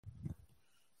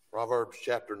Proverbs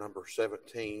chapter number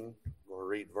 17. We'll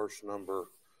read verse number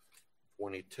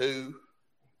 22.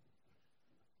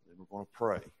 Then we're going to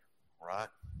pray. All right?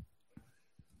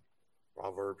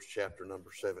 Proverbs chapter number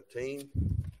 17.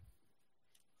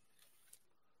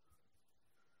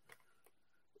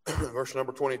 Verse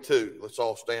number 22. Let's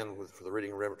all stand for the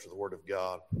reading and reverence of the Word of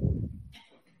God.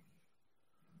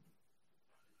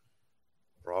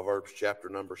 Proverbs chapter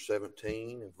number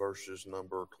 17 and verses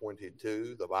number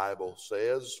 22. The Bible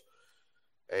says,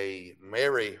 "A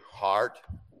merry heart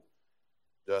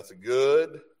doth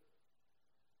good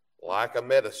like a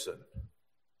medicine,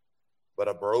 but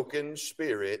a broken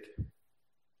spirit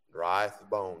drieth the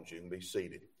bones." You can be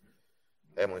seated.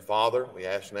 Heavenly Father, we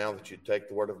ask now that you'd take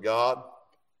the Word of God.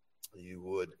 You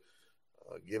would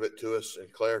give it to us in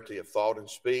clarity of thought and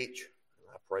speech.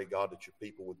 I pray, God, that your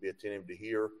people would be attentive to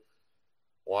hear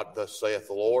what thus saith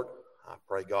the Lord. I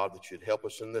pray, God, that you'd help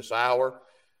us in this hour,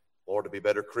 Lord, to be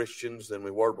better Christians than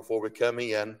we were before we come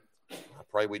in. I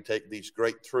pray we take these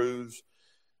great truths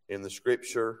in the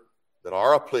Scripture that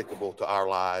are applicable to our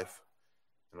life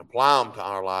and apply them to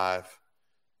our life.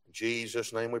 In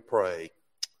Jesus' name we pray.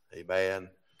 Amen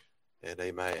and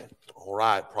amen. All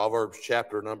right, Proverbs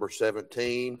chapter number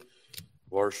 17,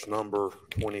 verse number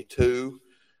 22.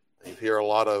 You hear a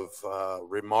lot of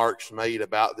remarks made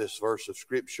about this verse of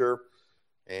Scripture,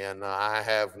 and I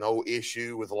have no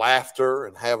issue with laughter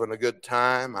and having a good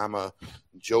time. I'm a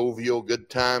jovial, good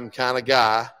time kind of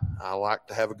guy. I like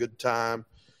to have a good time.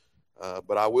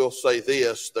 But I will say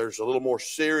this, there's a little more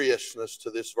seriousness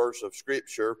to this verse of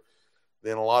Scripture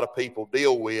than a lot of people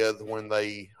deal with when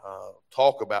they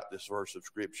talk about this verse of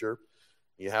Scripture.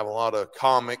 You have a lot of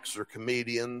comics or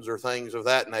comedians or things of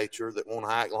that nature that want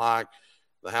to act like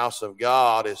the house of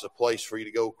God is a place for you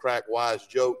to go crack wise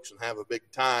jokes and have a big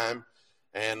time.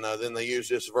 And then they use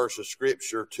this verse of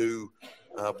Scripture to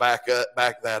back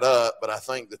that up. But I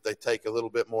think that they take a little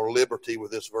bit more liberty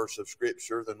with this verse of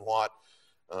Scripture than what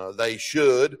they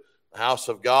should. The house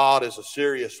of God is a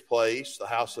serious place. The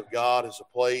house of God is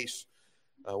a place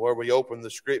where we open the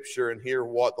Scripture and hear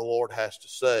what the Lord has to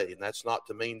say. And that's not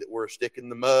to mean that we're a stick in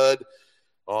the mud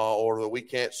or that we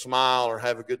can't smile or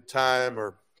have a good time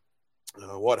or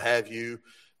what have you.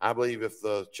 I believe if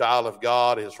the child of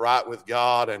God is right with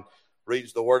God and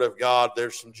reads the Word of God,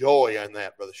 there's some joy in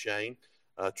that, Brother Shane.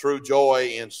 True joy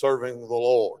in serving the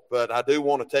Lord. But I do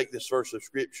want to take this verse of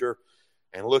Scripture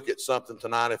and look at something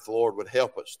tonight if the Lord would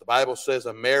help us. The Bible says,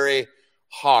 "A merry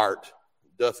heart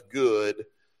doth good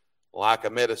like a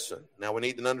medicine." Now we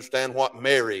need to understand what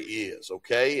merry is,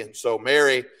 okay? And so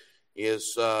merry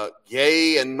is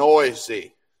gay and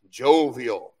noisy,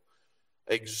 jovial,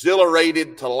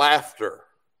 exhilarated to laughter,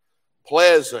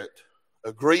 pleasant,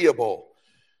 agreeable,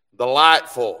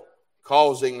 delightful,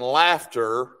 causing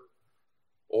laughter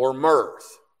or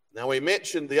mirth. Now we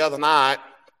mentioned the other night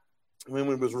when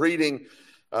we was reading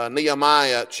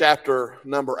Nehemiah chapter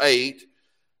number 8,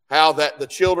 how that the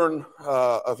children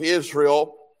of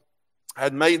Israel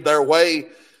had made their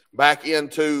way back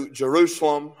into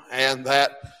Jerusalem and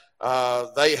that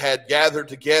they had gathered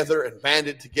together and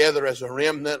banded together as a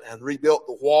remnant and rebuilt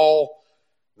the wall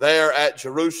there at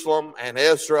Jerusalem. And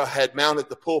Ezra had mounted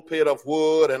the pulpit of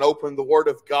wood and opened the Word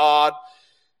of God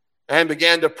and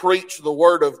began to preach the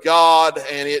Word of God.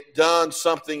 And it done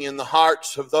something in the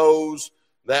hearts of those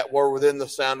that were within the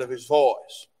sound of his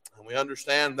voice. And we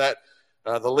understand that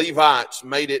the Levites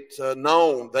made it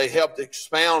known. They helped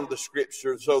expound the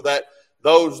Scripture so that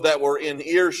those that were in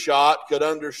earshot could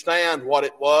understand what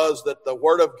it was that the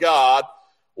Word of God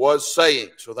was saying.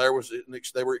 So they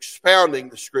were expounding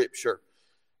the Scripture.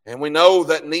 And we know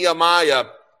that Nehemiah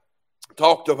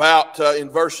talked about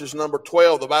in verses number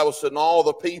 12, the Bible said, "And all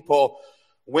the people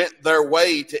went their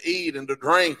way to eat and to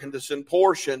drink and to send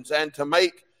portions and to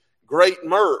make great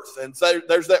mirth." And so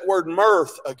there's that word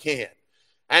mirth again.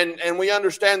 And we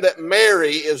understand that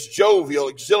merry is jovial,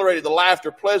 exhilarated to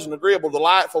laughter, pleasant, agreeable,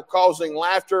 delightful, causing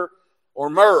laughter or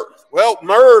mirth. Well,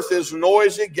 mirth is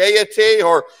noisy, gaiety,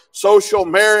 or social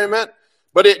merriment,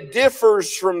 but it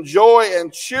differs from joy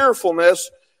and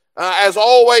cheerfulness as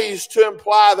always to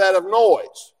imply that of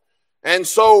noise. And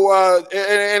so,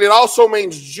 and it also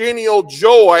means genial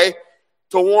joy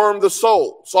to warm the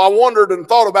soul. So I wondered and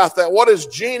thought about that. What does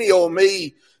genial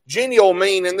mean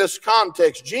in this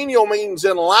context? Genial means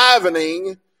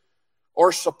enlivening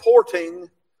or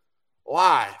supporting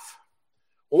life.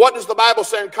 Well, what does the Bible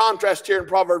say in contrast here in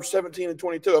Proverbs 17 and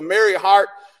 22? "A merry heart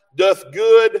doth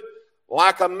good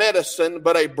like a medicine,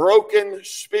 but a broken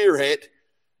spirit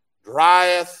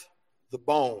drieth the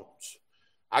bones."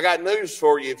 I got news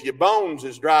for you. If your bones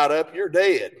is dried up, you're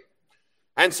dead.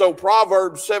 And so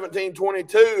Proverbs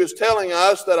 17:22 is telling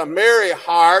us that a merry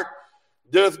heart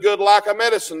doeth good like a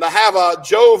medicine. To have a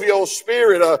jovial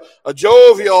spirit, a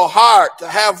jovial heart, to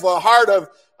have a heart of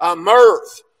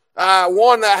mirth,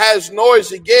 one that has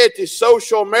noisy gaiety,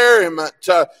 social merriment,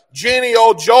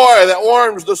 genial joy that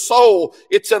warms the soul.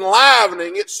 It's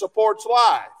enlivening. It supports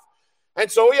life. And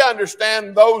so we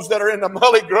understand those that are in the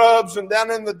mully grubs and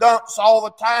down in the dumps all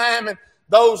the time, and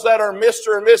those that are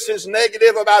Mr. and Mrs.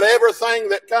 Negative about everything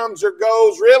that comes or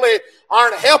goes really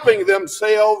aren't helping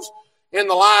themselves in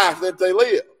the life that they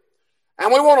live.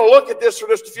 And we want to look at this for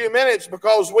just a few minutes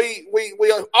because we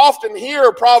often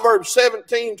hear Proverbs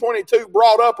 17:22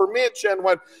 brought up or mentioned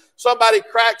when somebody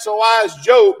cracks a wise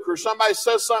joke or somebody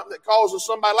says something that causes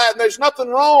somebody to laugh. And there's nothing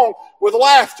wrong with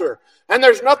laughter. And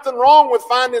there's nothing wrong with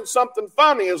finding something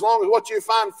funny as long as what you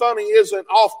find funny isn't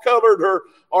off-colored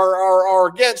or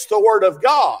against the Word of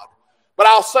God. But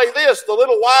I'll say this, the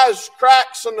little wise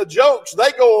cracks and the jokes,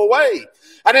 they go away.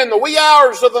 And in the wee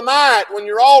hours of the night when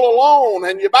you're all alone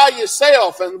and you're by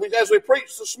yourself, and as we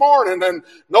preached this morning, and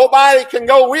nobody can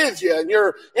go with you, and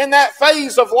you're in that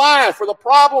phase of life where the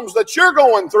problems that you're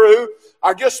going through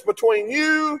are just between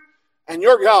you and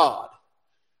your God,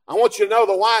 I want you to know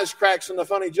the wisecracks and the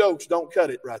funny jokes don't cut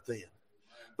it right then.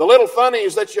 The little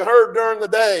funnies that you heard during the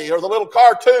day or the little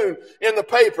cartoon in the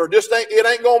paper, it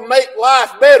ain't going to make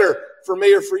life better for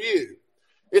me or for you.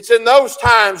 It's in those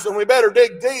times when we better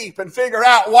dig deep and figure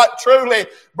out what truly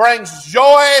brings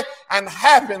joy and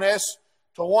happiness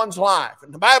to one's life.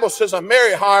 And the Bible says a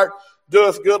merry heart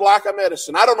doeth good like a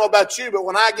medicine. I don't know about you, but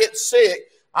when I get sick,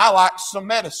 I like some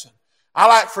medicine. I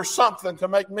like for something to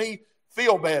make me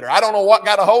feel better. I don't know what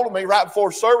got a hold of me right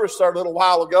before service started a little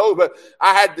while ago, but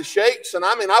I had the shakes, and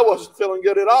I wasn't feeling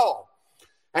good at all.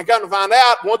 And come to find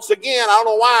out, once again, I don't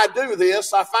know why I do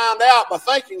this. I found out by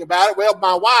thinking about it. Well,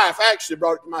 my wife actually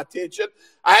brought it to my attention.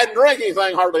 I hadn't drank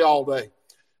anything hardly all day.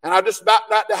 And I just about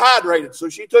got dehydrated. So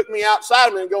she took me outside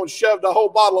of me and shoved a whole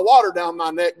bottle of water down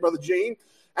my neck, Brother Gene.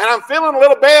 And I'm feeling a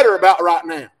little better about right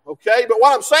now. Okay? But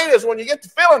what I'm saying is when you get to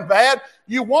feeling bad,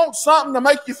 you want something to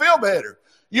make you feel better.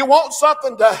 You want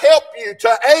something to help you,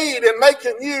 to aid in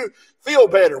making you feel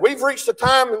better. We've reached a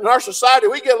time in our society,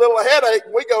 we get a little headache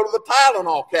and we go to the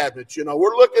Tylenol cabinet.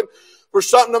 We're looking for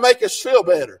something to make us feel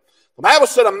better. The Bible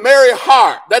said a merry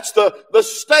heart. That's the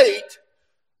state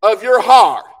of your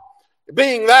heart.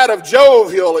 Being that of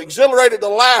jovial, exhilarated to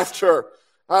laughter,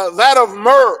 that of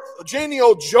mirth,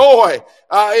 genial joy,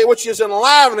 which is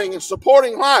enlivening and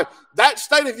supporting life. That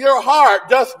state of your heart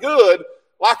doth good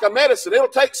like a medicine. It'll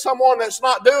take someone that's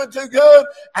not doing too good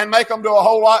and make them do a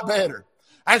whole lot better.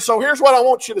 And so here's what I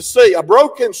want you to see. A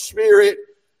broken spirit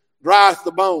drieth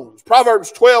the bones.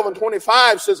 Proverbs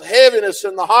 12:25 says, heaviness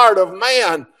in the heart of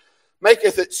man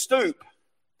maketh it stoop,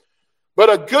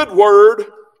 but a good word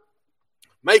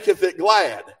maketh it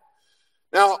glad.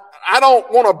 Now, I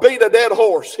don't want to beat a dead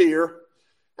horse here,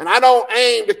 and I don't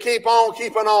aim to keep on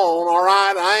keeping on, all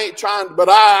right? I ain't trying, but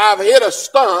I've hit a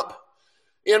stump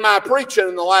in my preaching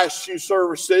in the last few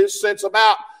services since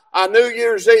about New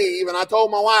Year's Eve, and I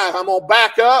told my wife, I'm going to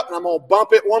back up and I'm going to bump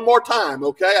it one more time,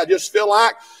 okay? I just feel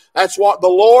like that's what the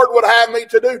Lord would have me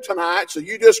to do tonight, so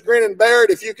you just grin and bear it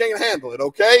if you can't handle it,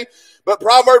 okay? But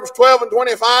Proverbs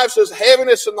 12:25 says,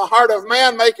 heaviness in the heart of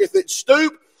man maketh it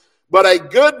stoop, but a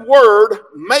good word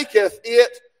maketh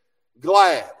it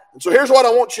glad. And so here's what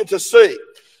I want you to see.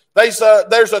 There's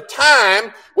a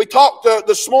time, we talked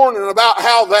this morning about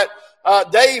how that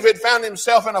David found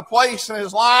himself in a place in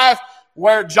his life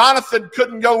where Jonathan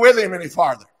couldn't go with him any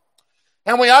farther.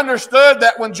 And we understood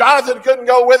that when Jonathan couldn't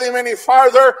go with him any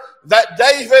farther, that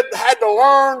David had to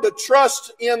learn to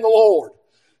trust in the Lord.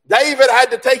 David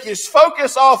had to take his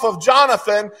focus off of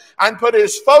Jonathan and put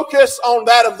his focus on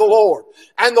that of the Lord.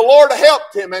 And the Lord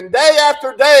helped him. And day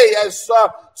after day, as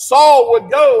Saul would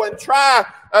go and try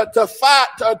to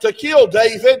fight, to kill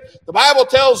David, the Bible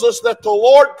tells us that the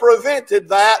Lord prevented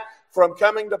that from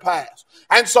coming to pass.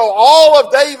 And so all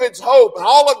of David's hope and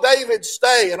all of David's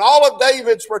stay and all of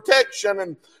David's protection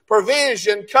and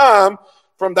provision come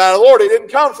from that Lord. It didn't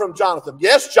come from Jonathan.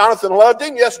 Yes, Jonathan loved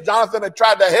him. Yes, Jonathan had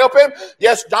tried to help him.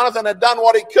 Yes, Jonathan had done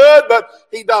what he could, but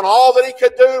he'd done all that he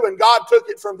could do, and God took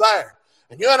it from there.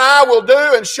 And you and I will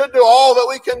do and should do all that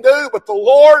we can do, but the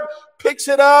Lord picks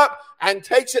it up and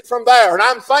takes it from there. And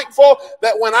I'm thankful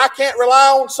that when I can't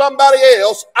rely on somebody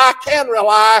else, I can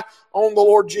rely on the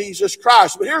Lord Jesus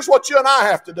Christ. But here's what you and I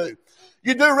have to do.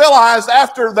 You do realize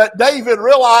after that David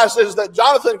realizes that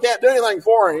Jonathan can't do anything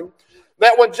for him,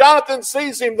 that when Jonathan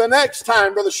sees him the next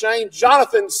time, Brother Shane,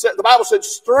 Jonathan, the Bible said,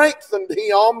 strengthened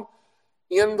him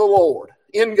in the Lord,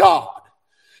 in God.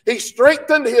 He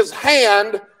strengthened his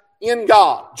hand in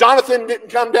God. Jonathan didn't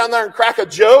come down there and crack a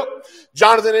joke.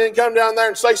 Jonathan didn't come down there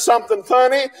and say something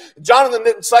funny. Jonathan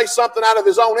didn't say something out of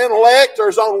his own intellect or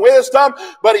his own wisdom,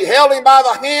 but he held him by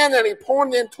the hand and he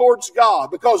pointed him towards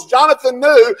God, because Jonathan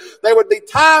knew there would be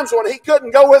times when he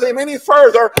couldn't go with him any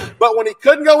further, but when he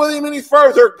couldn't go with him any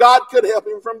further, God could help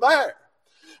him from there.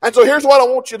 And so here's what I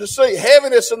want you to see.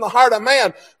 Heaviness in the heart of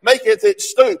man maketh it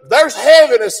stoop. There's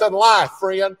heaviness in life,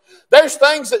 friend. There's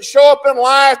things that show up in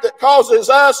life that causes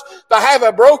us to have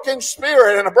a broken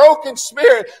spirit, and a broken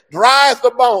spirit drieth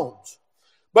the bones.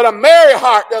 But a merry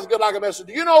heart doth good like a medicine.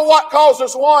 Do you know what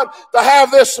causes one to have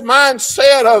this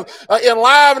mindset of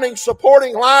enlivening,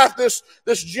 supporting life, this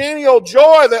genial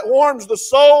joy that warms the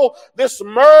soul, this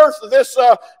mirth, this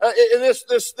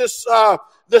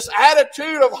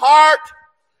attitude of heart?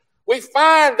 We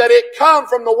find that it comes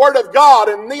from the Word of God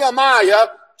in Nehemiah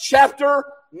chapter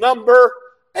number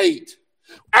 8.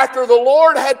 After the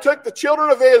Lord had took the children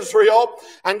of Israel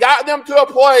and got them to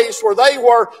a place where they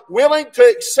were willing to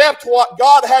accept what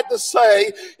God had to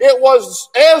say, it was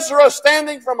Ezra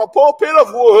standing from a pulpit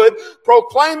of wood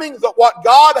proclaiming that what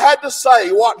God had to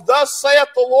say, what thus saith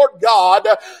the Lord God,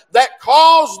 that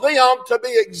caused them to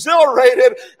be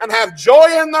exhilarated and have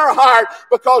joy in their heart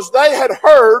because they had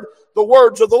heard the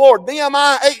words of the Lord.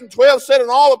 Nehemiah 8:12 said, and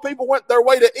all the people went their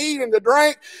way to eat and to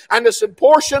drink and to send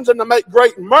portions and to make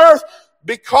great mirth,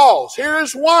 because here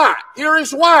is why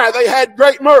they had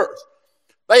great mirth.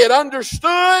 They had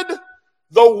understood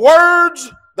the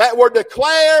words that were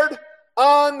declared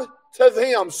unto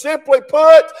them. Simply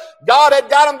put, God had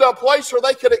got them to a place where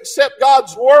they could accept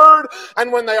God's word,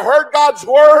 and when they heard God's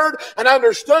word and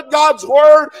understood God's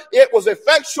word, it was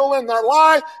effectual in their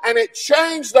life and it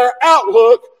changed their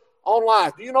outlook on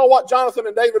life. Do you know what Jonathan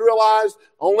and David realized?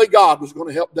 Only God was going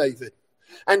to help David.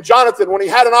 And Jonathan, when he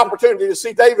had an opportunity to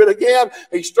see David again,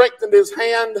 he strengthened his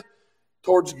hand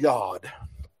towards God.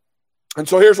 And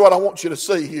so here's what I want you to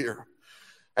see here.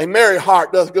 A merry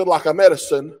heart doth good like a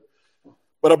medicine,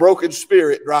 but a broken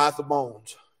spirit drieth the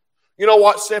bones. You know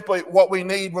what? Simply what we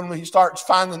need when we start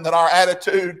finding that our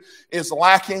attitude is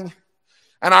lacking.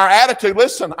 And our attitude,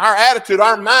 listen,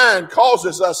 our mind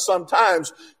causes us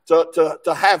sometimes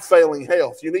to have failing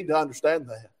health. You need to understand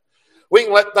that. We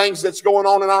can let things that's going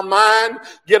on in our mind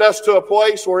get us to a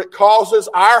place where it causes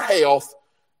our health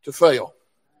to fail.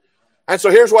 And so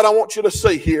here's what I want you to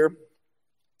see here.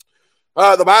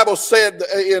 The Bible said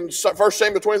in 1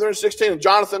 Samuel 23:16, and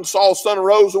Jonathan, Saul's son,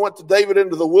 arose and went to David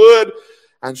into the wood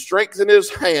and strengthened his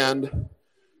hand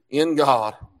in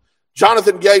God.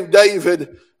 Jonathan gave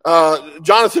David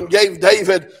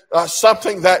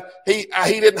something that he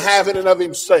didn't have in and of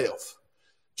himself.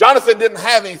 Jonathan didn't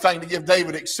have anything to give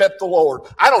David except the Lord.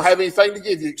 I don't have anything to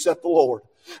give you except the Lord.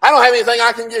 I don't have anything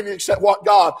I can give you except what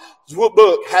God's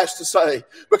book has to say.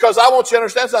 Because I want you to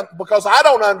understand something. Because I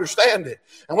don't understand it.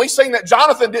 And we've seen that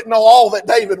Jonathan didn't know all that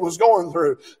David was going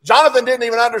through. Jonathan didn't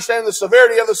even understand the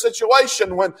severity of the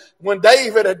situation when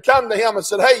David had come to him and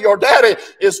said, hey, your daddy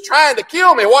is trying to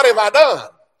kill me. What have I done?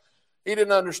 He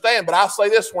didn't understand. But I'll say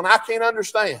this, when I can't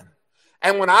understand,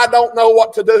 and when I don't know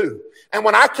what to do, and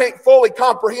when I can't fully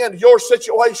comprehend your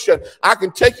situation, I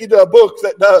can take you to a book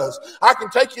that does. I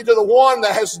can take you to the one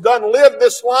that has lived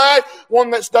this life, one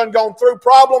that's gone through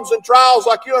problems and trials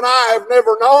like you and I have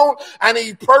never known, and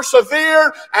he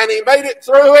persevered and he made it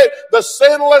through it, the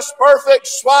sinless, perfect,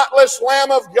 spotless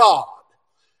Lamb of God.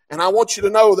 And I want you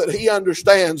to know that he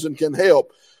understands and can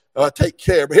help take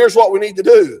care. But here's what we need to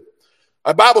do.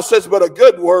 The Bible says, but a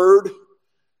good word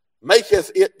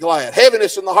maketh it glad.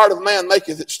 Heaviness in the heart of man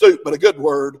maketh it stoop, but a good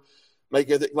word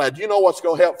maketh it glad. Do you know what's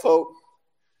going to help, folk?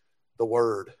 The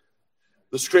Word.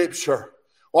 The Scripture.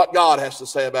 What God has to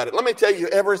say about it. Let me tell you,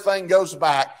 everything goes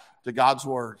back to God's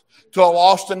Word. To a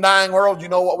lost and dying world, you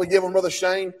know what we give them, Brother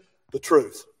Shane? The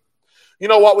truth. You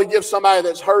know what we give somebody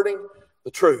that's hurting?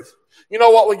 The truth. You know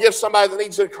what we give somebody that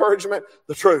needs encouragement?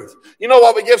 The truth. You know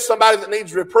what we give somebody that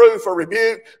needs reproof or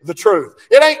rebuke? The truth.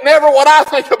 It ain't never what I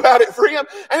think about it, friend,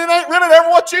 and it ain't really never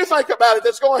what you think about it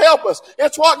that's going to help us.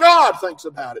 It's what God thinks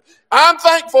about it. I'm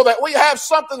thankful that we have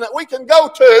something that we can go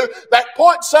to that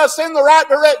points us in the right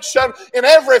direction in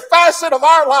every facet of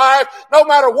our life, no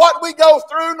matter what we go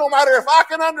through, no matter if I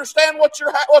can understand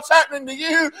what's happening to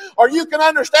you or you can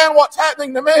understand what's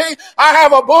happening to me. I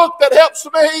have a book that helps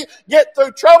me get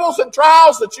through troubles and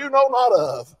trials that you know not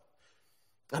of.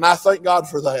 And I thank God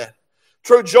for that.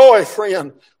 True joy,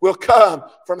 friend, will come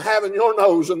from having your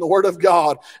nose in the Word of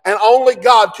God. And only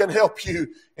God can help you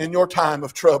in your time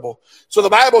of trouble. So the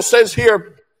Bible says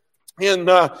here in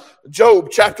Job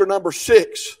chapter number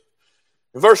 6,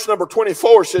 verse number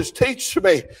 24 says, teach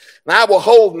me, and I will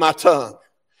hold my tongue.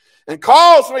 and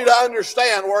cause me to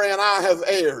understand wherein I have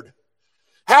erred.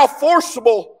 How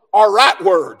forcible are right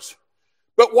words,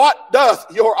 but what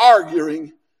doth your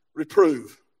arguing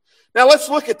reprove? Now let's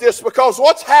look at this, because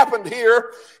what's happened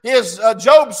here is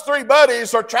Job's three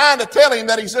buddies are trying to tell him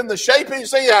that he's in the shape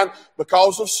he's in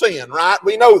because of sin, right?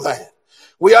 We know that.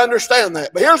 We understand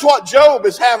that. But here's what Job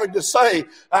is having to say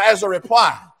as a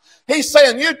reply. He's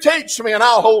saying, you teach me and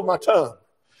I'll hold my tongue.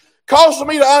 Cause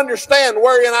me to understand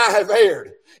wherein I have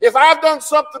erred. If I've done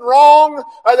something wrong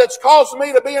that's caused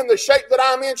me to be in the shape that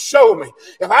I'm in, show me.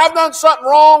 If I've done something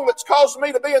wrong that's caused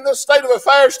me to be in this state of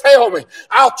affairs, tell me.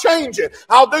 I'll change it.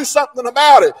 I'll do something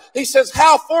about it. He says,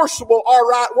 how forcible are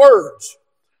right words?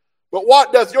 But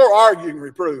what doth your arguing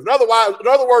reprove? In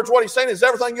other words, what he's saying is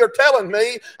everything you're telling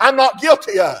me, I'm not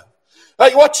guilty of.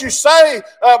 What you say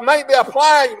may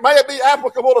be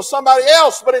applicable to somebody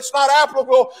else, but it's not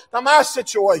applicable to my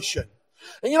situation.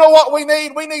 And you know what we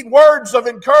need? We need words of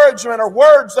encouragement, or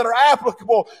words that are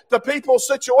applicable to people's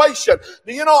situation.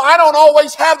 Do you know, I don't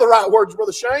always have the right words,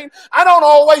 Brother Shane. I don't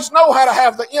always know how to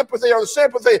have the empathy or the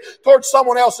sympathy towards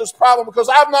someone else's problem, because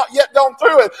I've not yet gone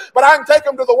through it. But I can take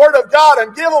them to the Word of God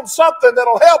and give them something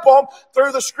that'll help them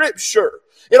through the Scripture.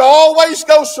 It always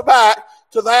goes back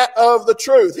to that of the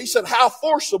truth. He said, how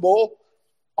forcible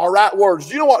are right words?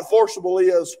 Do you know what forcible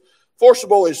is?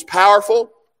 Forcible is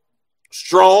powerful,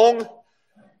 strong,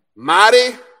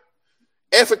 mighty,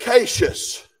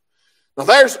 efficacious. Now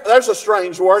there's a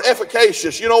strange word,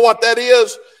 efficacious. You know what that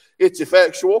is? It's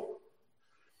effectual.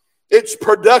 It's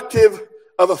productive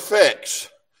of effects.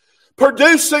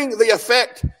 Producing the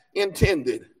effect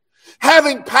intended.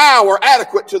 Having power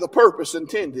adequate to the purpose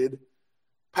intended.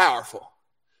 Powerful.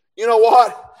 You know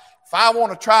what?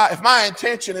 If my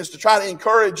intention is to try to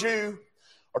encourage you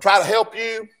or try to help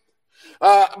you,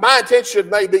 my intention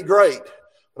may be great.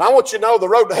 But I want you to know the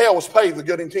road to hell was paved with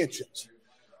good intentions.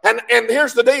 And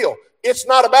here's the deal.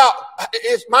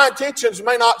 My intentions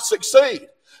may not succeed,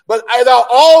 but they'll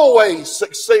always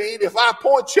succeed if I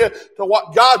point you to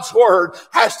what God's Word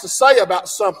has to say about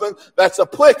something that's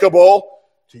applicable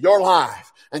to your life.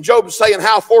 And Job is saying,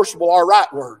 how forcible are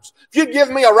right words? If you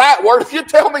give me a right word, if you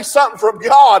tell me something from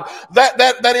God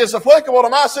that is applicable to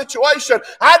my situation,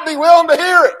 I'd be willing to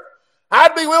hear it.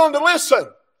 I'd be willing to listen.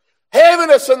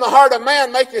 Heaviness in the heart of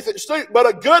man maketh it stoop, but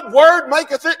a good word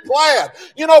maketh it glad.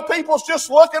 You know, people's just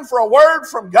looking for a word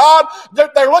from God.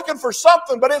 They're looking for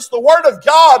something, but it's the Word of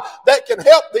God that can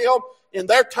help them in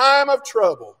their time of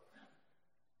trouble.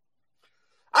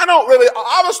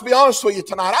 I must be honest with you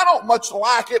tonight, I don't much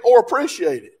like it or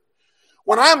appreciate it.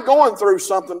 When I'm going through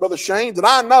something, Brother Shane, that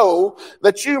I know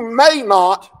that you may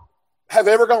not have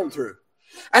ever gone through.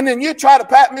 And then you try to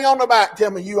pat me on the back,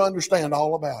 tell me you understand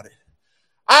all about it.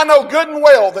 I know good and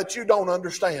well that you don't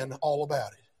understand all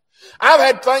about it. I've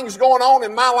had things going on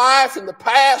in my life in the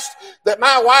past that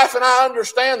my wife and I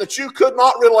understand that you could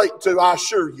not relate to, I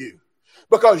assure you.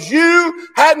 Because you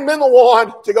hadn't been the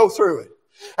one to go through it.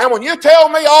 And when you tell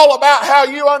me all about how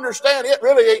you understand, it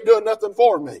really ain't doing nothing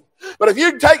for me. But if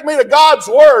you take me to God's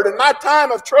Word in my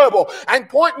time of trouble and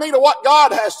point me to what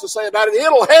God has to say about it,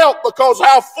 it'll help, because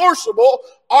how forcible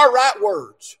are right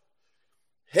words.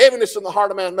 Heaviness in the heart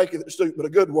of man maketh it stoop, but a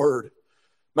good word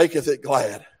maketh it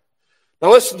glad.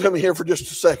 Now listen to me here for just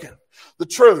a second. The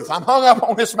truth. I'm hung up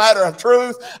on this matter of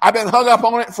truth. I've been hung up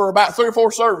on it for about 3 or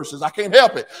 4 services. I can't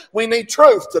help it. We need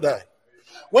truth today.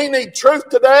 We need truth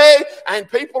today, and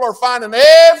people are finding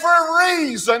every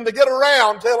reason to get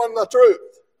around telling the truth.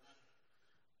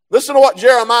 Listen to what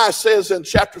Jeremiah says in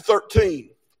chapter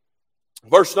 13,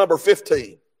 verse number 15.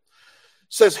 It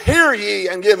says, hear ye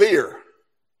and give ear.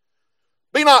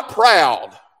 Be not proud,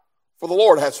 for the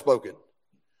Lord hath spoken.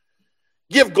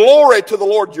 Give glory to the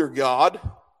Lord your God,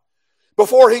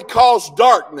 before he cause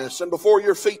darkness, and before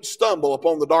your feet stumble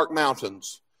upon the dark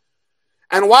mountains.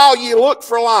 And while ye look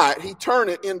for light, he turn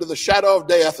it into the shadow of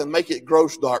death, and make it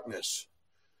gross darkness.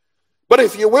 But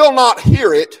if you will not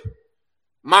hear it,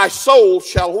 my soul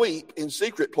shall weep in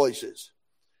secret places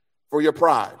for your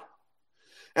pride.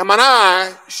 And mine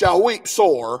eye shall weep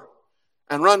sore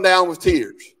and run down with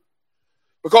tears.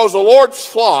 Because the Lord's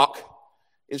flock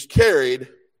is carried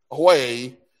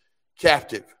away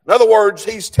captive. In other words,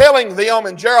 he's telling them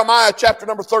in Jeremiah chapter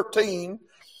number 13,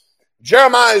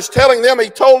 Jeremiah is telling them, he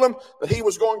told them that he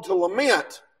was going to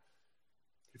lament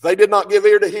if they did not give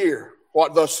ear to hear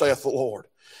what thus saith the Lord.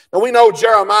 Now we know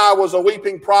Jeremiah was a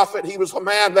weeping prophet. He was a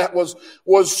man that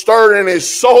was stirred in his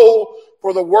soul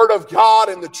for the Word of God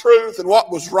and the truth and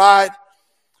what was right.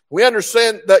 We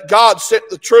understand that God sent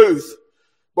the truth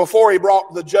before he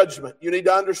brought the judgment. You need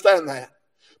to understand that.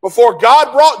 Before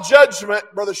God brought judgment,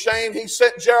 Brother Shane, He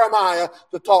sent Jeremiah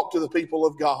to talk to the people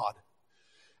of God.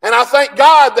 And I thank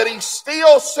God that He's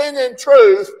still sending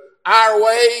truth our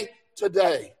way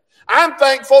today. I'm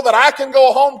thankful that I can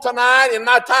go home tonight in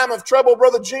my time of trouble,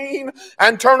 Brother Gene,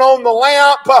 and turn on the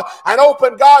lamp and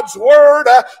open God's Word.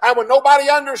 And when nobody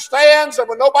understands and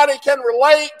when nobody can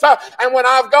relate, and when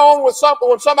I've gone with something,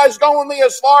 when somebody's gone with me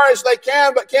as far as they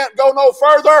can but can't go no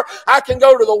further, I can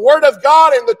go to the Word of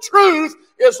God, and the truth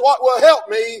is what will help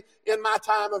me in my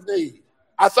time of need.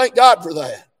 I thank God for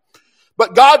that.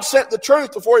 But God sent the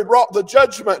truth before He brought the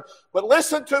judgment. But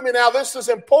listen to me now, this is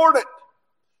important.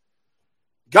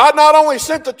 God not only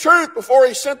sent the truth before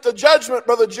He sent the judgment,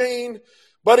 Brother Gene,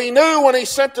 but He knew when He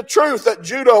sent the truth that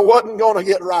Judah wasn't going to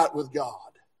get right with God.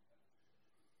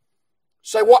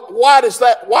 Say, why does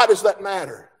that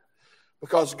matter?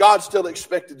 Because God still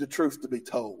expected the truth to be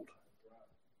told.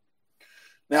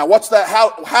 Now, what's that?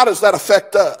 How does that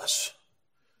affect us?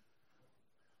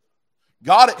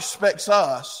 God expects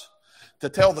us to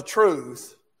tell the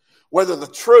truth, whether the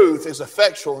truth is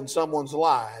effectual in someone's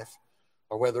life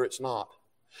or whether it's not.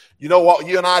 You know what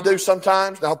you and I do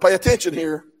sometimes? Now pay attention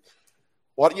here.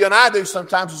 What you and I do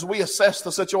sometimes is we assess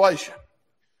the situation.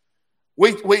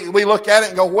 We look at it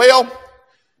and go, well,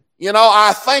 you know,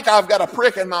 I think I've got a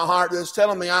prick in my heart that's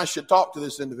telling me I should talk to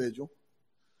this individual.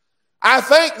 I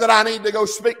think that I need to go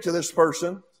speak to this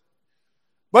person.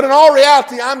 But in all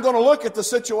reality, I'm going to look at the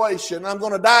situation. I'm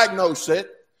going to diagnose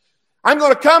it. I'm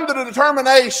going to come to the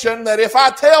determination that if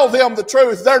I tell them the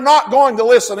truth, they're not going to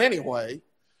listen anyway.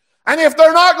 And if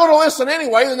they're not going to listen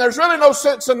anyway, then there's really no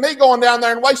sense in me going down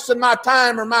there and wasting my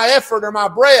time or my effort or my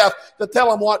breath to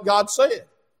tell them what God said.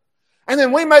 And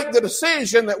then we make the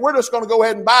decision that we're just going to go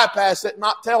ahead and bypass it and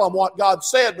not tell them what God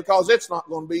said because it's not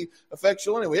going to be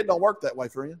effectual anyway. It don't work that way,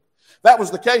 friend. If that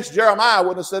was the case, Jeremiah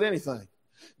wouldn't have said anything.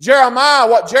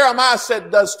 What Jeremiah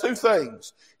said does two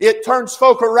things. It turns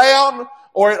folk around,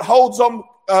 or it holds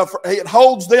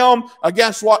them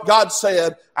against what God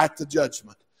said at the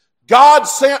judgment. God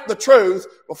sent the truth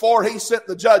before He sent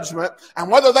the judgment, and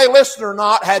whether they listened or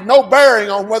not had no bearing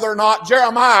on whether or not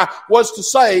Jeremiah was to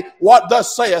say, what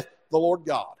thus saith the Lord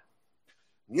God.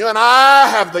 You and I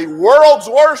have the world's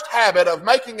worst habit of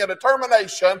making a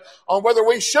determination on whether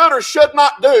we should or should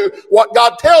not do what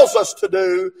God tells us to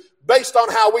do based on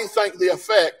how we think the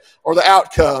effect or the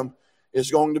outcome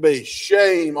is going to be.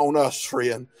 Shame on us,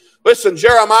 friend. Listen,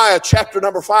 Jeremiah chapter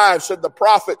number 5 said the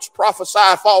prophets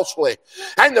prophesy falsely,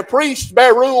 and the priests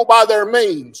bear rule by their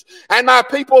means, and my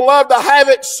people love to have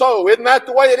it so. Isn't that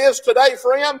the way it is today,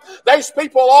 friend? There's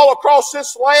people all across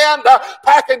this land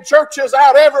packing churches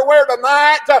out everywhere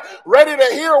tonight, ready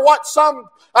to hear what some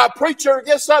preacher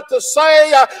gets up to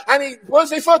say, and he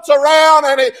pussyfoots around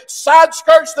and he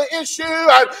sideskirts the issue,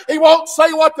 and he won't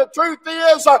say what the truth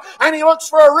is, and he looks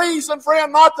for a reason,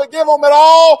 friend, not to give them at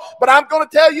all. But I'm going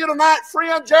to tell you tonight,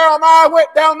 friend, Jeremiah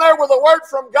went down there with a word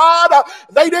from God.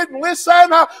 They didn't listen,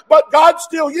 but God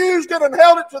still used it and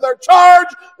held it to their charge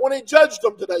when He judged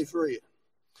them today, friend.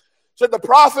 Said the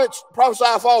prophets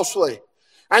prophesy falsely,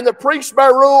 and the priests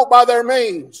bear rule by their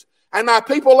means. And my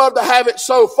people love to have it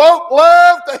so. Folk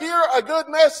love to hear a good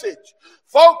message.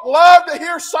 Folk love to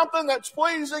hear something that's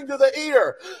pleasing to the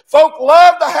ear. Folk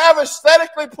love to have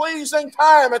aesthetically pleasing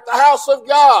time at the house of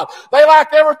God. They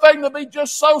like everything to be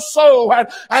just so-so and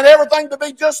everything to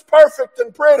be just perfect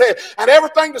and pretty and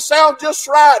everything to sound just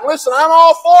right. Listen, I'm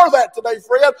all for that today,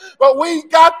 friend, but we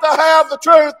got to have the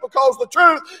truth because the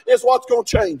truth is what's going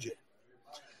to change it.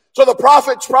 So the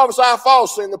prophets prophesy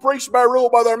falsely, and the priests bear rule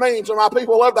by their means, and my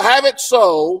people love to have it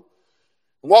so.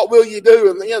 What will you do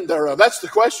in the end thereof? That's the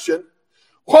question.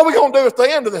 What are we going to do at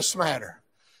the end of this matter?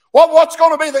 What's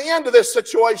going to be the end of this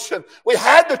situation? We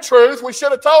had the truth. We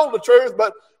should have told the truth,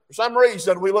 but for some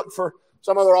reason we looked for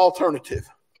some other alternative.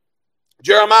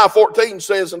 Jeremiah 14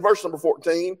 says in verse number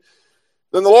 14,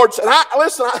 then the Lord said,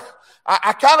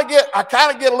 I kind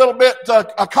of get a little bit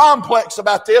complex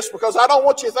about this because I don't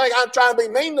want you to think I'm trying to be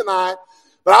mean tonight.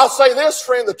 But I'll say this,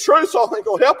 friend, the truth I think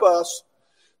will help us.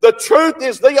 The truth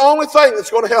is the only thing that's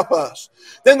going to help us.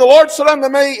 Then the Lord said unto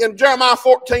me in Jeremiah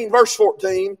 14, verse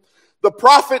 14, the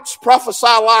prophets prophesy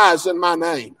lies in my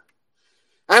name,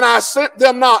 and I sent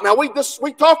them not. Now, we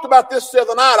talked about this the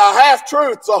other night. A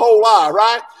half-truth's a whole lie,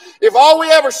 right? If all we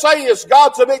ever say is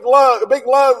God's a big love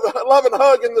and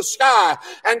hug in the sky,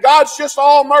 and God's just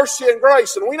all mercy and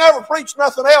grace, and we never preach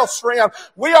nothing else, friend,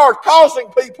 we are causing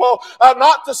people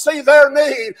not to see their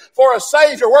need for a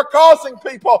Savior. We're causing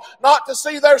people not to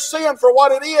see their sin for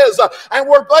what it is, and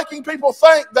we're making people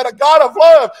think that a God of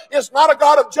love is not a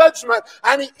God of judgment,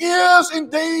 and He is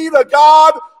indeed a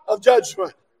God of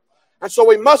judgment. And so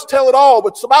we must tell it all.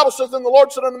 But the Bible says, then the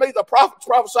Lord said unto me, the prophets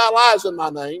prophesy lies in my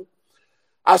name.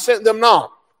 I sent them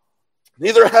not.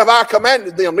 Neither have I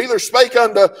commanded them, neither spake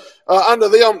unto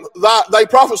them, they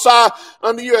prophesy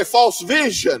unto you a false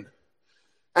vision,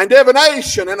 and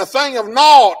divination, and a thing of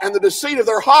naught, and the deceit of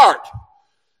their heart.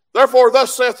 Therefore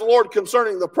thus saith the Lord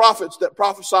concerning the prophets that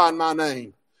prophesy in my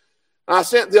name. I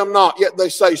sent them not, yet they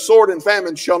say, sword and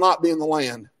famine shall not be in the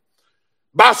land.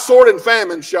 By sword and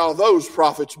famine shall those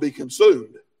prophets be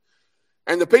consumed.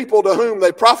 And the people to whom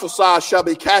they prophesy shall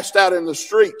be cast out in the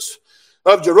streets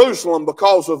of Jerusalem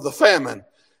because of the famine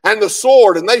and the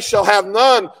sword, and they shall have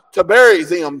none to bury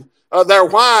them, their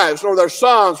wives, nor their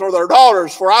sons, nor their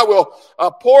daughters, for I will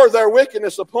pour their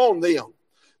wickedness upon them.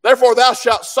 Therefore thou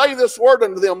shalt say this word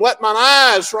unto them, let mine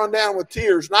eyes run down with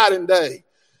tears night and day,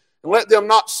 and let them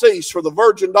not cease, for the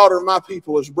virgin daughter of my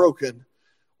people is broken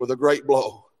with a great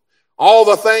blow. All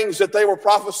the things that they were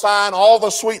prophesying, all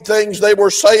the sweet things they were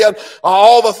saying,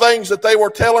 all the things that they were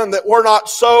telling that were not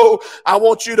so, I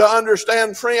want you to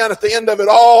understand, friend, at the end of it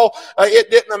all,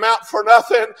 it didn't amount for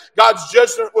nothing. God's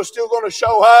judgment was still going to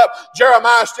show up.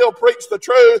 Jeremiah still preached the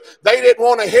truth. They didn't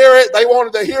want to hear it. They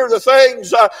wanted to hear the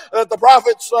things that the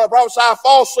prophets prophesy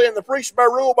falsely, and the priests bear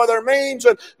rule by their means,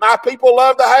 and my people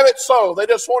love to have it so. They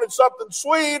just wanted something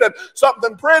sweet and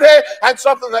something pretty and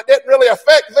something that didn't really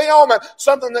affect them and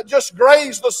something that just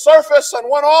grazed the surface and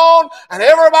went on, and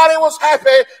everybody was happy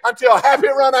until happy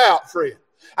run out, friend.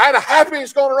 And happy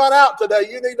is going to run out today.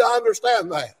 You need to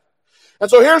understand that. And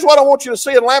so here's what I want you to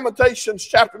see in Lamentations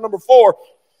chapter number 4.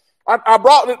 I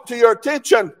brought it to your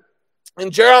attention in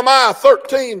Jeremiah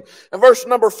 13 and verse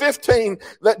number 15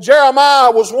 that Jeremiah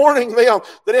was warning them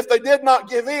that if they did not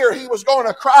give ear, he was going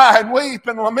to cry and weep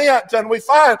and lament. And we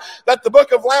find that the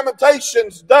book of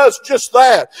Lamentations does just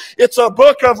that. It's a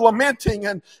book of lamenting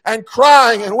and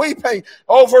crying and weeping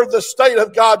over the state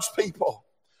of God's people.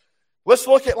 Let's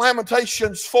look at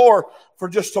Lamentations 4 for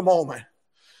just a moment.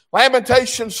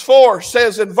 Lamentations 4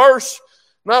 says in verse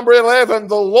number 11,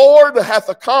 the Lord hath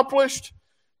accomplished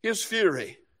his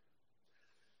fury.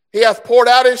 He hath poured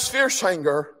out his fierce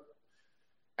anger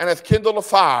and hath kindled a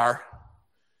fire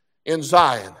in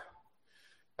Zion.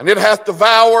 And it hath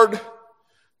devoured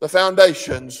the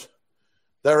foundations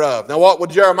thereof. Now what would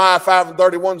Jeremiah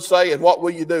 5:31 say? And what will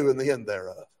you do in the end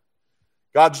thereof?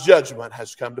 God's judgment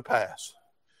has come to pass.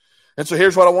 And so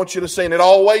here's what I want you to see. And it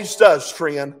always does,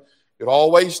 friend. It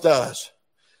always does.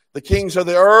 The kings of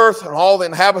the earth and all the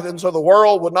inhabitants of the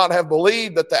world would not have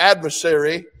believed that the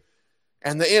adversary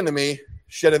and the enemy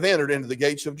should have entered into the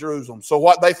gates of Jerusalem. So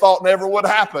what they thought never would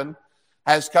happen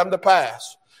has come to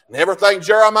pass. And everything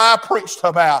Jeremiah preached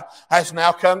about has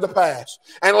now come to pass.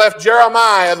 And left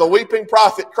Jeremiah, the weeping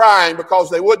prophet, crying because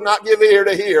they would not give ear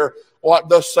to hear what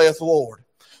thus saith the Lord.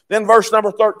 Then verse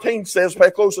number 13 says,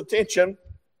 pay close attention,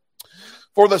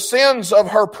 for the sins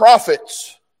of her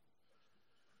prophets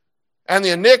and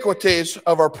the iniquities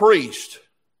of her priests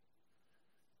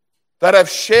that have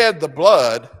shed the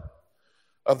blood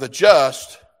of the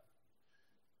just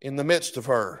in the midst of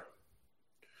her.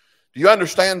 Do you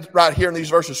understand right here in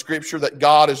these verses of Scripture that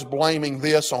God is blaming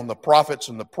this on the prophets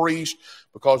and the priests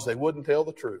because they wouldn't tell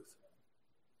the truth?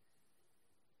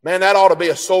 Man, that ought to be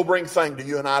a sobering thing to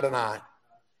you and I tonight.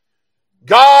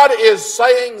 God is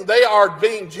saying they are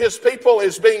his people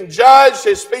is being judged.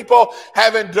 His people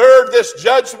have endured this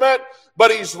judgment. But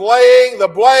he's laying the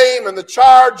blame and the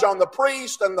charge on the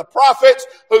priest and the prophets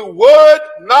who would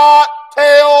not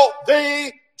tell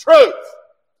the truth.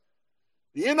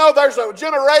 You know, there's a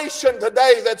generation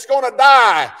today that's going to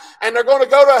die and they're going to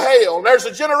go to hell. And there's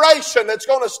a generation that's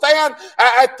going to stand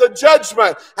at the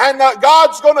judgment and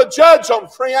God's going to judge them,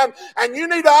 friend. And you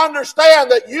need to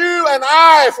understand that you and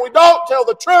I, if we don't tell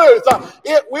the truth,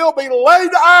 it will be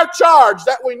laid to our charge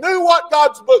that we knew what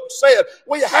God's book said.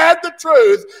 We had the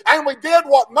truth and we did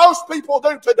what most people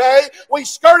do today. We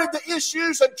skirted the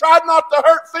issues and tried not to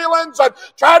hurt feelings and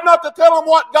tried not to tell them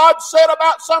what God said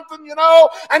about something, you know,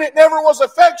 and it never was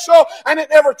effectual and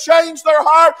it never changed their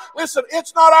heart. Listen,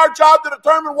 it's not our job to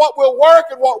determine what will work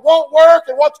and what won't work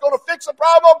and what's going to fix a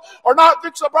problem or not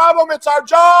fix a problem. It's our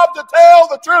job to tell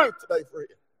the truth today, friend.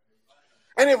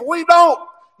 And if we don't,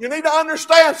 you need to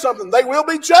understand something. They will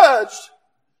be judged.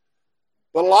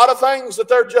 But a lot of things that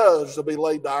they're judged will be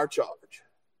laid to our charge.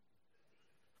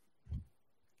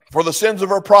 For the sins of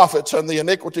her prophets and the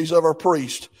iniquities of her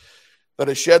priests that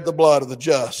has shed the blood of the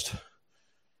just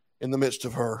in the midst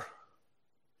of her.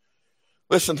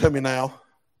 Listen to me now.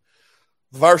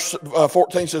 Verse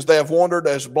 14 says, they have wandered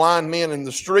as blind men in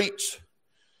the streets.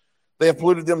 They have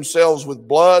polluted themselves with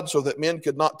blood so that men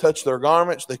could not touch their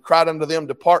garments. They cried unto them,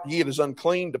 depart ye, it is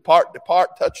unclean. Depart,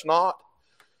 depart, touch not.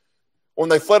 When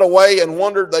they fled away and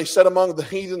wandered, they said among the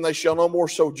heathen, they shall no more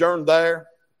sojourn there.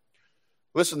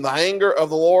 Listen, the anger of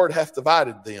the Lord hath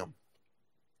divided them.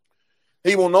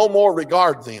 He will no more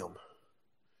regard them.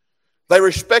 They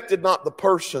respected not the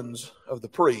persons of the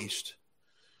priest.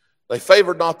 They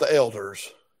favored not the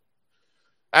elders.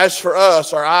 As for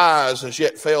us, our eyes as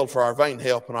yet failed for our vain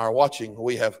help, and our watching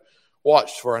we have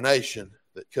watched for a nation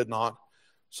that could not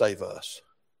save us.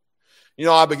 You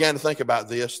know, I began to think about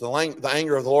this. The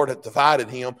anger of the Lord had divided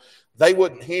him. They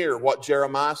wouldn't hear what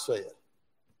Jeremiah said.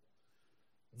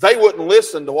 They wouldn't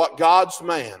listen to what God's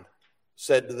man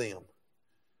said to them.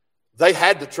 They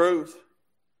had the truth.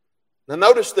 Now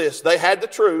notice this. They had the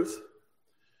truth.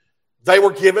 They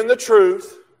were given the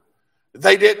truth.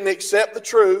 They didn't accept the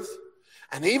truth.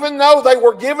 And even though they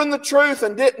were given the truth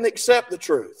and didn't accept the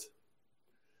truth,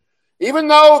 even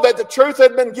though that the truth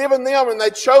had been given them and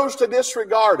they chose to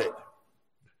disregard it,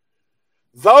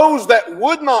 those that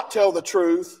would not tell the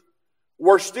truth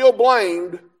were still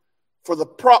blamed for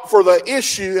the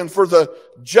issue and for the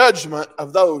judgment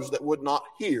of those that would not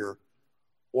hear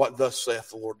what thus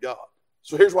saith the Lord God.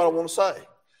 So here's what I want to say.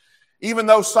 Even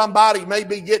though somebody may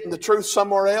be getting the truth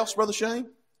somewhere else, Brother Shane,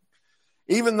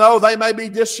 even though they may be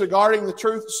disregarding the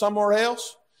truth somewhere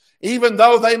else, even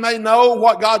though they may know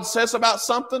what God says about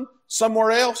something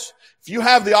somewhere else, if you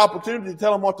have the opportunity to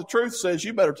tell them what the truth says,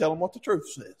 you better tell them what the truth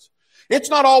says. It's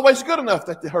not always good enough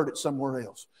that they heard it somewhere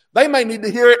else. They may need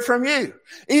to hear it from you.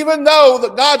 Even though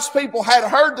that God's people had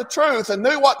heard the truth and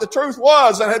knew what the truth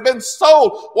was and had been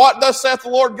told what thus saith the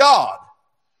Lord God,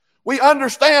 we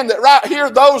understand that right here,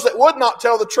 those that would not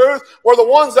tell the truth were the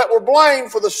ones that were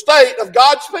blamed for the state of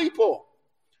God's people.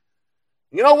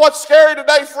 You know what's scary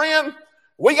today, friend?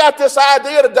 We got this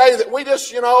idea today that we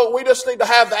just need to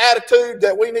have the attitude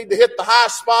that we need to hit the high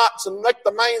spots and make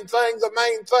the main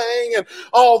thing and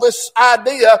all this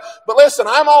idea. But listen,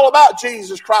 I'm all about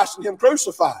Jesus Christ and Him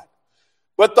crucified.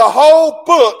 But the whole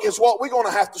book is what we're going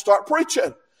to have to start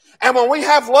preaching. And when we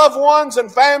have loved ones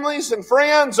and families and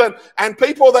friends and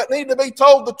people that need to be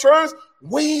told the truth,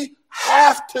 we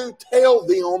have to tell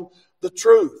them the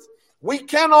truth. We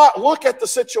cannot look at the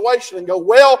situation and go,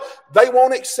 well, they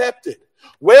won't accept it.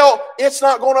 Well, it's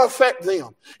not going to affect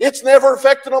them. It's never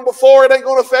affected them before. It ain't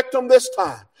going to affect them this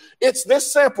time. It's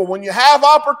this simple. When you have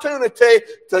opportunity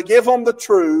to give them the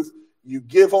truth, you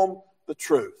give them the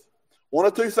truth. One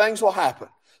of two things will happen.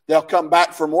 They'll come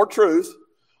back for more truth,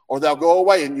 or they'll go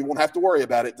away and you won't have to worry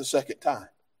about it the second time.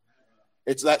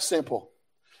 It's that simple.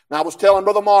 Now, I was telling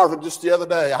Brother Marvin just the other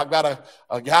day, I've got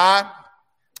a guy.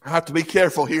 I have to be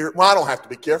careful here. Well, I don't have to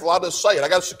be careful. I'll just say it. I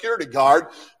got a security guard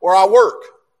where I work.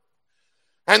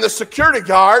 And the security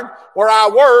guard where I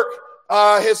work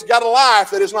has got a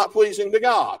life that is not pleasing to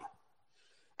God.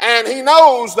 And he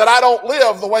knows that I don't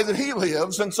live the way that he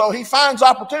lives. And so he finds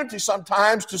opportunities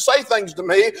sometimes to say things to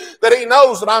me that he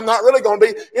knows that I'm not really going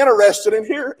to be interested in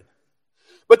hearing.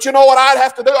 But you know what I'd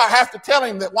have to do? I have to tell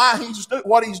him that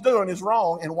what he's doing is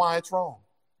wrong and why it's wrong.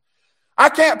 I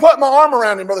can't put my arm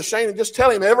around him, Brother Shane, and just tell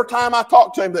him every time I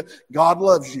talk to him that God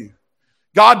loves you.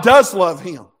 God does love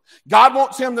him. God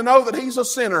wants him to know that he's a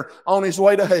sinner on his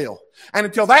way to hell. And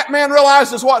until that man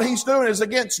realizes what he's doing is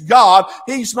against God,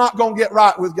 he's not going to get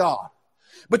right with God.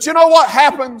 But you know what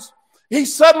happens? He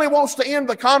suddenly wants to end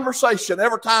the conversation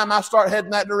every time I start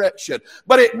heading that direction.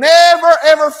 But it never,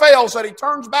 ever fails that he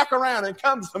turns back around and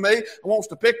comes to me and wants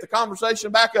to pick the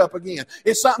conversation back up again.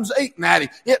 If something's eating at him,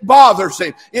 it bothers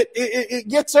him. It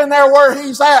gets in there where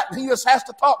he's at, and he just has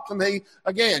to talk to me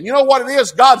again. You know what it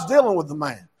is? God's dealing with the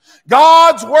man.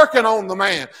 God's working on the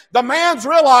man. The man's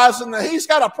realizing that he's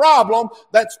got a problem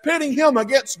that's pitting him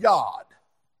against God.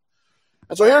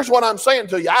 And so here's what I'm saying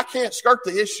to you. I can't skirt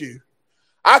the issue.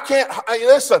 I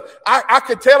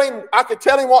could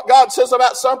tell him what God says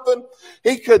about something.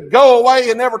 He could go away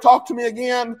and never talk to me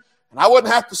again, and I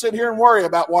wouldn't have to sit here and worry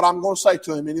about what I'm going to say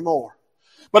to him anymore.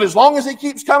 But as long as he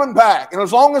keeps coming back, and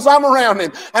as long as I'm around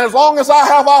him, and as long as I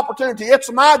have opportunity,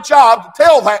 it's my job to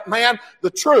tell that man the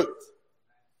truth.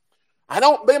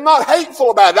 I'm not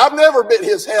hateful about it. I've never bit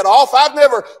his head off. I've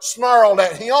never snarled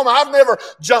at him. I've never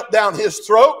jumped down his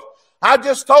throat. I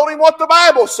just told him what the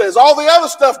Bible says. All the other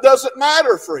stuff doesn't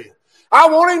matter, friend. I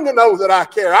want him to know that I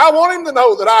care. I want him to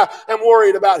know that I am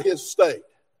worried about his state.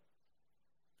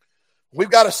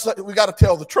 We've got to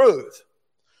tell the truth.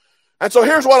 And so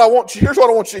here's what I want you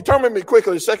to turn with me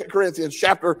quickly to 2 Corinthians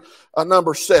chapter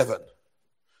number 7.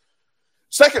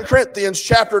 2 Corinthians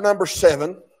chapter number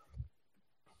 7.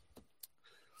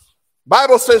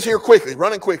 Bible says here quickly,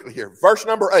 running quickly here, verse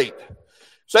number 8.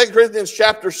 2 Corinthians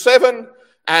chapter 7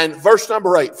 and verse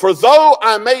number 8. For though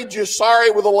I made you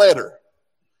sorry with a letter,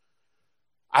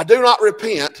 I do not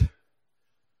repent,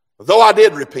 though I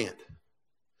did repent.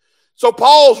 So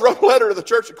Paul wrote a letter to the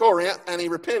church of Corinth, and he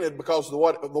repented because of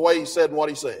the way he said and what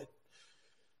he said.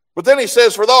 But then he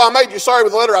says, for though I made you sorry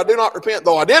with the letter, I do not repent,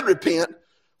 though I did repent,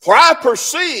 for I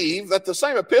perceive that the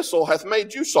same epistle hath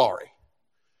made you sorry,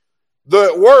 though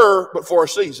it were but for a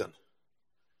season.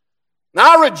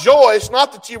 Now I rejoice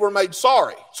not that you were made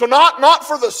sorry. So not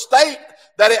for the state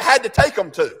that it had to take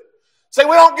them to. See,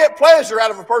 we don't get pleasure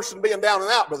out of a person being down and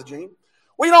out, Brother Gene.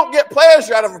 We don't get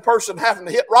pleasure out of a person having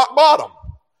to hit rock bottom.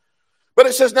 But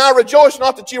it says, now rejoice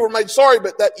not that you were made sorry,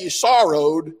 but that ye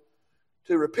sorrowed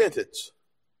to repentance.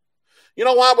 You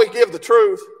know why we give the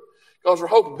truth? Because we're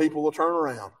hoping people will turn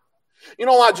around. You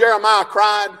know why Jeremiah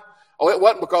cried? Oh, it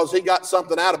wasn't because he got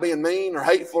something out of being mean or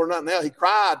hateful or nothing else. He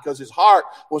cried because his heart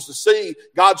was to see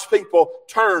God's people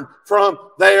turn from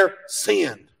their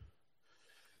sin.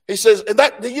 He says,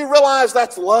 do you realize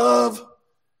that's love?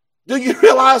 Do you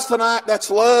realize tonight that's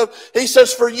love? He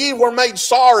says, for ye were made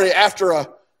sorry after a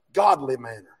godly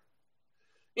manner.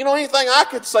 You know, anything I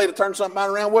could say to turn something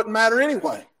around wouldn't matter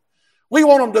anyway. We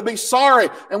want them to be sorry,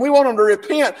 and we want them to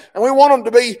repent, and we want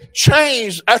them to be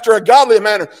changed after a godly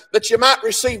manner, that you might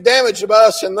receive damage of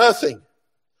us and nothing.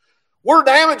 We're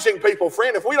damaging people,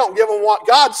 friend, if we don't give them what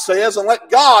God says and let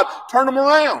God turn them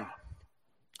around.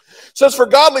 It says, for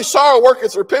godly sorrow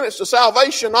worketh repentance to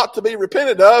salvation, not to be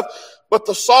repented of, but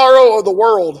the sorrow of the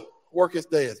world worketh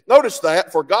death. Notice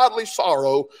that, for godly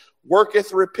sorrow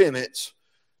worketh repentance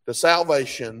to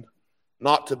salvation,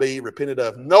 not to be repented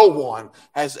of. No one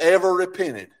has ever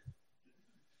repented,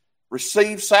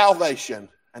 received salvation,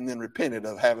 and then repented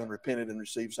of having repented and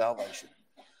received salvation.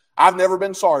 I've never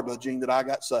been sorry, Brother Gene, that I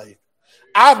got saved.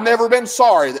 I've never been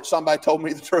sorry that somebody told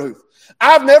me the truth.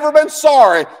 I've never been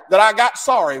sorry that I got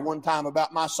sorry one time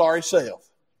about my sorry self.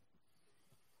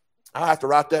 I have to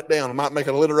write that down. I might make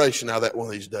an alliteration out of that one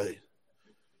of these days.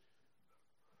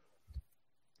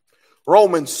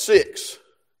 Romans 6.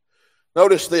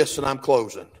 Notice this, and I'm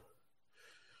closing.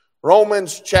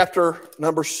 Romans chapter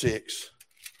number 6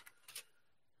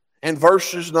 and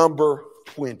verses number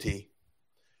 20.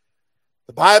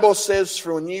 The Bible says,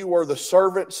 for when ye were the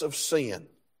servants of sin,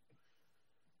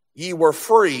 ye were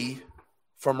free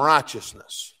from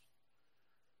righteousness.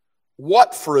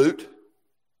 What fruit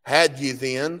had ye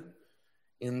then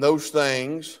in those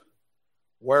things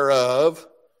whereof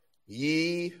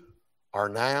ye are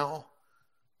now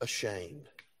ashamed?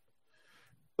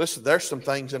 Listen, there's some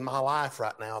things in my life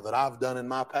right now that I've done in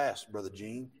my past, Brother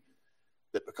Gene,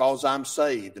 that because I'm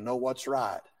saved and know what's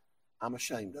right, I'm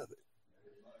ashamed of it.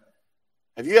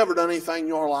 Have you ever done anything in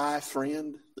your life,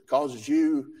 friend, that causes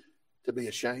you to be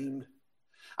ashamed?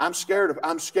 I'm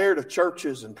scared of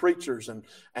churches and preachers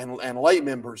and lay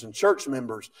members and church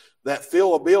members that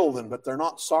fill a building, but they're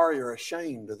not sorry or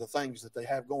ashamed of the things that they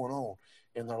have going on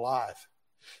in their life.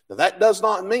 Now, that does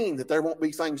not mean that there won't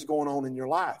be things going on in your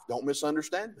life. Don't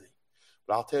misunderstand me.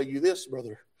 But I'll tell you this,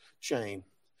 Brother Shane.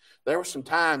 There were some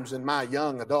times in my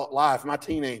young adult life, my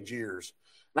teenage years,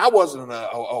 and I wasn't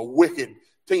a wicked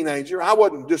teenager. I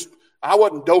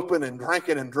wasn't doping and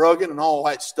drinking and drugging and all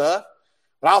that stuff.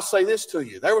 But I'll say this to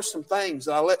you. There were some things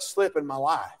that I let slip in my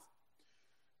life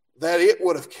that it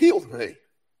would have killed me.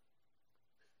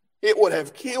 It would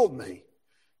have killed me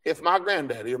if my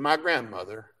granddaddy or my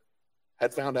grandmother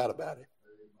had found out about it.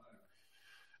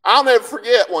 I'll never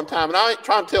forget one time, and I ain't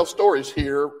trying to tell stories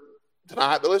here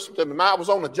tonight, but listen to me. I was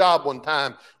on a job one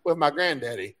time with my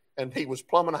granddaddy, and he was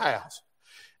plumbing a house.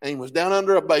 And he was down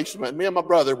under a basement. Me and my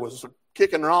brother was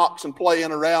kicking rocks and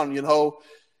playing around,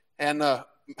 and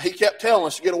he kept telling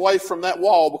us to get away from that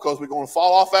wall because we're going to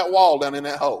fall off that wall down in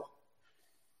that hole.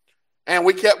 And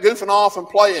we kept goofing off and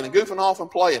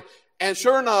playing. And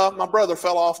sure enough, my brother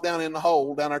fell off down in the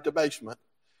hole down there at the basement.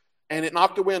 And it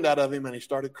knocked the wind out of him, and he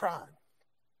started crying.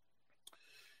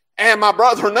 And my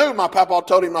brother knew my papa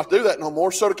told him not to do that no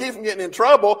more. So to keep from getting in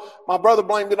trouble, my brother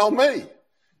blamed it on me.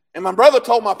 And my brother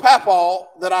told my papa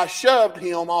that I shoved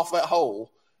him off that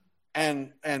hole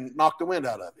and knocked the wind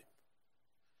out of him.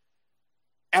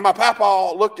 And my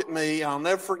papa looked at me, and I'll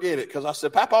never forget it, because I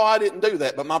said, Papa, I didn't do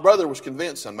that. But my brother was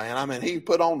convincing, man. I mean, he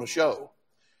put on the show.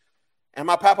 And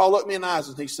my papa looked me in the eyes,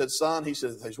 and he said, son,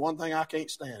 there's one thing I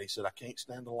can't stand. He said, I can't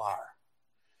stand a liar.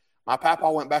 My papa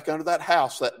went back under that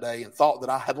house that day and thought that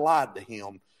I had lied to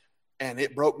him. And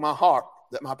it broke my heart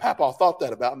that my papa thought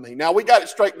that about me. Now, we got it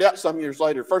straightened out some years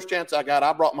later. First chance I got,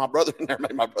 I brought my brother in there and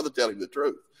made my brother tell him the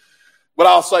truth. But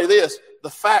I'll say this, the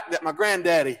fact that my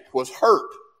granddaddy was hurt.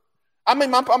 I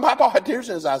mean, my papa had tears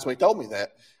in his eyes when he told me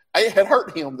that. It had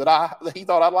hurt him that he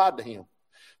thought I lied to him.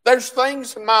 There's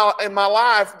things in my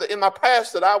life, in my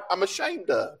past, that I'm ashamed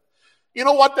of. You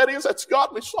know what that is? That's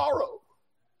godly sorrow.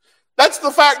 That's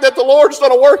the fact that the Lord's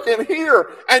going to work in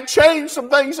here and change some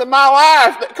things in my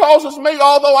life that causes me,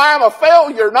 although I am a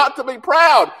failure, not to be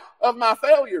proud of my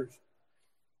failures.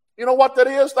 You know what that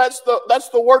is? That's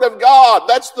the Word of God.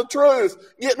 That's the truth.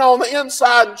 Getting on the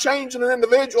inside and changing an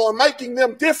individual and making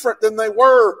them different than they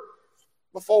were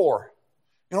before.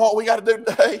 You know what we got to do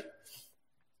today?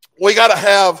 We got to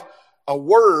have a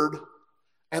Word,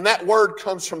 and that Word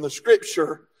comes from the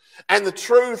Scripture. And the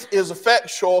truth is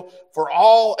effectual for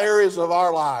all areas of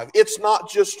our life. It's not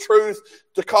just truth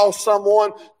to cause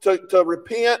someone to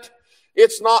repent.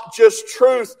 It's not just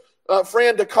truth,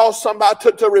 friend, to cause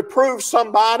somebody to reprove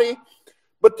somebody.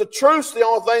 But the truth's the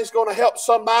only thing that's going to help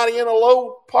somebody in a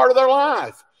low part of their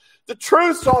life. The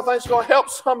truth's the only thing that's going to help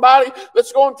somebody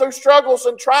that's going through struggles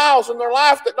and trials in their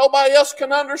life that nobody else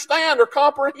can understand or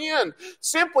comprehend.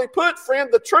 Simply put, friend,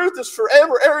 the truth is for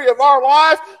every area of our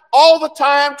life, all the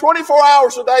time, 24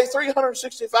 hours a day,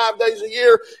 365 days a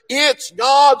year. It's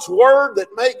God's Word that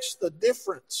makes the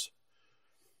difference.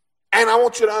 And I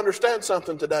want you to understand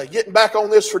something today. Getting back on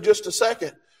this for just a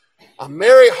second. A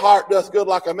merry heart doth good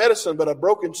like a medicine, but a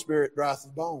broken spirit drieth the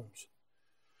bones.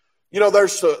 You know,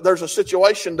 there's a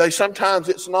situation today. Sometimes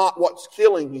it's not what's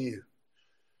killing you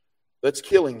that's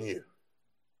killing you.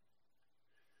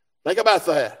 Think about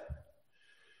that.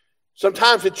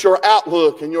 Sometimes it's your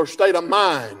outlook and your state of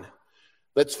mind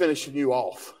that's finishing you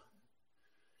off.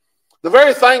 The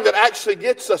very thing that actually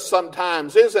gets us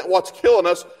sometimes isn't what's killing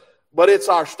us, but it's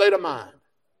our state of mind.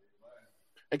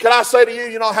 And can I say to you,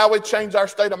 you know how we change our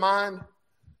state of mind?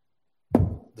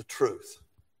 The truth.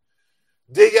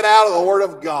 Dig it out of the Word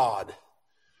of God.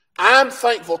 I'm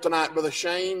thankful tonight, Brother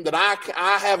Shane, that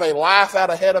I have a life out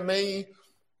ahead of me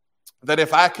that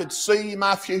if I could see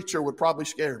my future would probably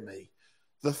scare me.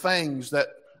 The things that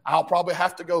I'll probably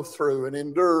have to go through and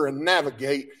endure and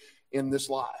navigate in this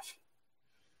life.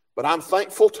 But I'm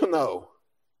thankful to know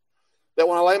that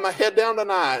when I lay my head down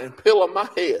tonight and pillow my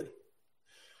head,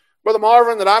 Brother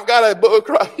Marvin, that I've got a book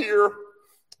right here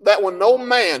that when no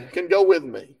man can go with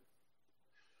me,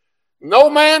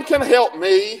 no man can help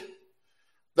me,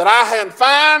 that I can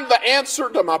find the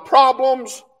answer to my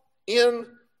problems in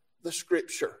the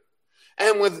Scripture.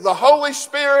 And with the Holy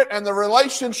Spirit and the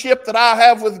relationship that I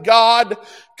have with God,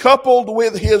 coupled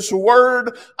with His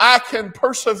Word, I can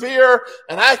persevere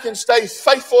and I can stay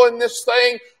faithful in this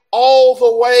thing all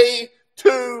the way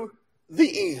to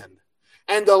the end.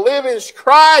 And to live is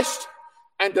Christ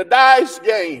and to die is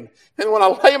gain. And when I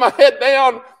lay my head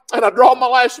down and I draw my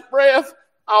last breath,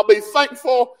 I'll be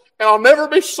thankful and I'll never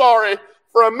be sorry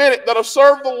for a minute that I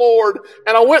served the Lord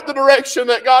and I went the direction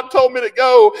that God told me to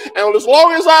go. And as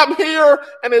long as I'm here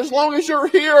and as long as you're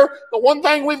here, the one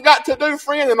thing we've got to do,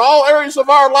 friend, in all areas of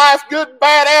our life, good,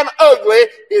 bad, and ugly,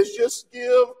 is just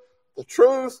give the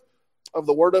truth of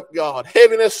the Word of God.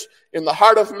 Heaviness in the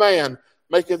heart of man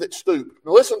maketh it stoop.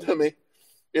 Now listen to me.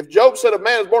 If Job said a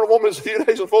man is born of a woman is a few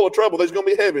days and full of trouble, there's going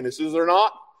to be heaviness, is there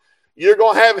not? You're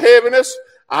going to have heaviness.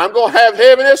 I'm going to have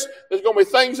heaviness. There's going to be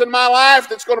things in my life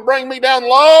that's going to bring me down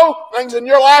low. Things in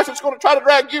your life that's going to try to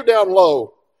drag you down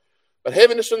low. But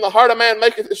heaviness in the heart of man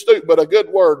maketh it stoop, but a good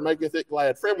word maketh it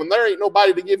glad. Friend, when there ain't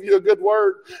nobody to give you a good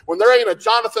word, when there ain't a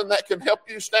Jonathan that can help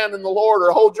you stand in the Lord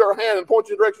or hold your hand and point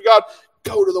you in the direction of God,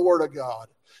 go to the Word of God.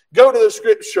 Go to the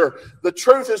Scripture. The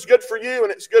truth is good for you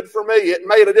and it's good for me. It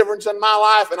made a difference in my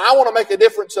life and I want to make a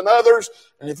difference in others.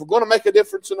 And if we're going to make a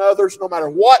difference in others, no matter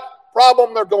what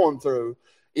problem they're going through,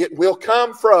 it will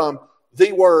come from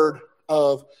the Word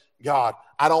of God.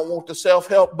 I don't want the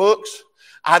self-help books.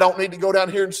 I don't need to go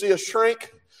down here and see a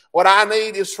shrink. What I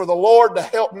need is for the Lord to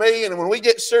help me. And when we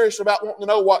get serious about wanting to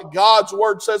know what God's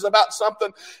Word says about something,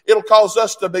 it'll cause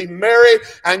us to be merry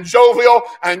and jovial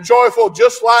and joyful,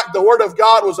 just like the Word of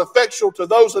God was effectual to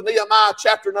those in Nehemiah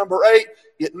chapter number 8.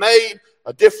 It made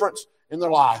a difference in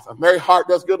their life. A merry heart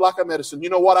does good like a medicine. You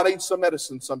know what? I need some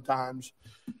medicine sometimes.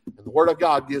 And the Word of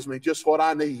God gives me just what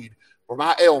I need for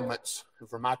my ailments and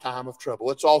for my time of trouble.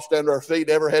 Let's all stand to our feet,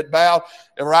 every head bowed,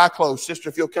 every eye closed. Sister,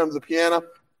 if you'll come to the piano,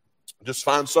 just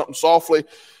find something softly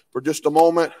for just a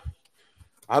moment.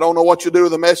 I don't know what you do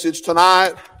with the message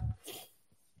tonight.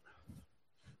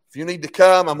 If you need to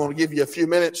come, I'm going to give you a few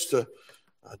minutes to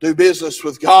do business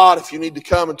with God. If you need to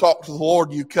come and talk to the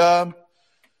Lord, you come.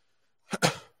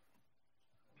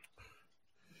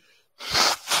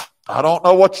 I don't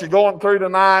know what you're going through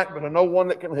tonight, but I know one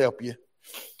that can help you.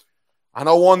 I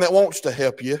know one that wants to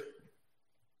help you.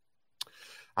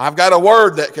 I've got a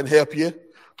word that can help you.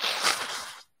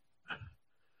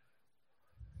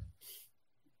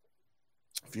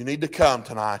 If you need to come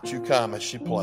tonight, you come as she plays.